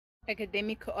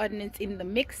academic coordinates in the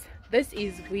mix. This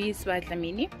is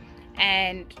Dlamini,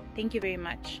 and thank you very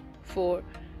much for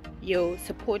your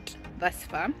support thus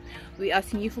far. We're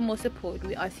asking you for more support.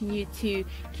 We're asking you to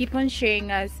keep on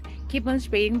sharing us, keep on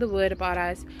spreading the word about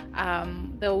us.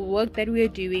 The work that we are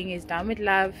doing is done with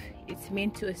love. It's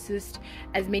meant to assist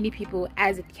as many people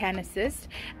as it can assist,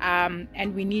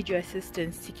 and we need your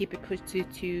assistance to keep it pushed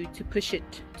to push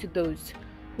it to those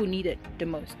who need it the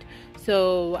most.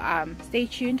 So stay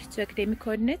tuned to Academic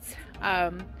Coordinates.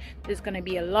 There's going to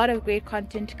be a lot of great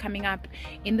content coming up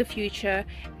in the future,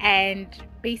 and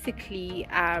basically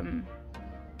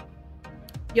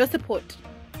your support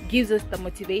gives us the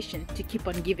motivation to keep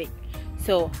on giving.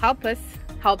 So help us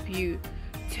help you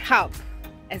to help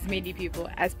as many people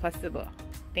as possible.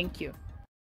 Thank you.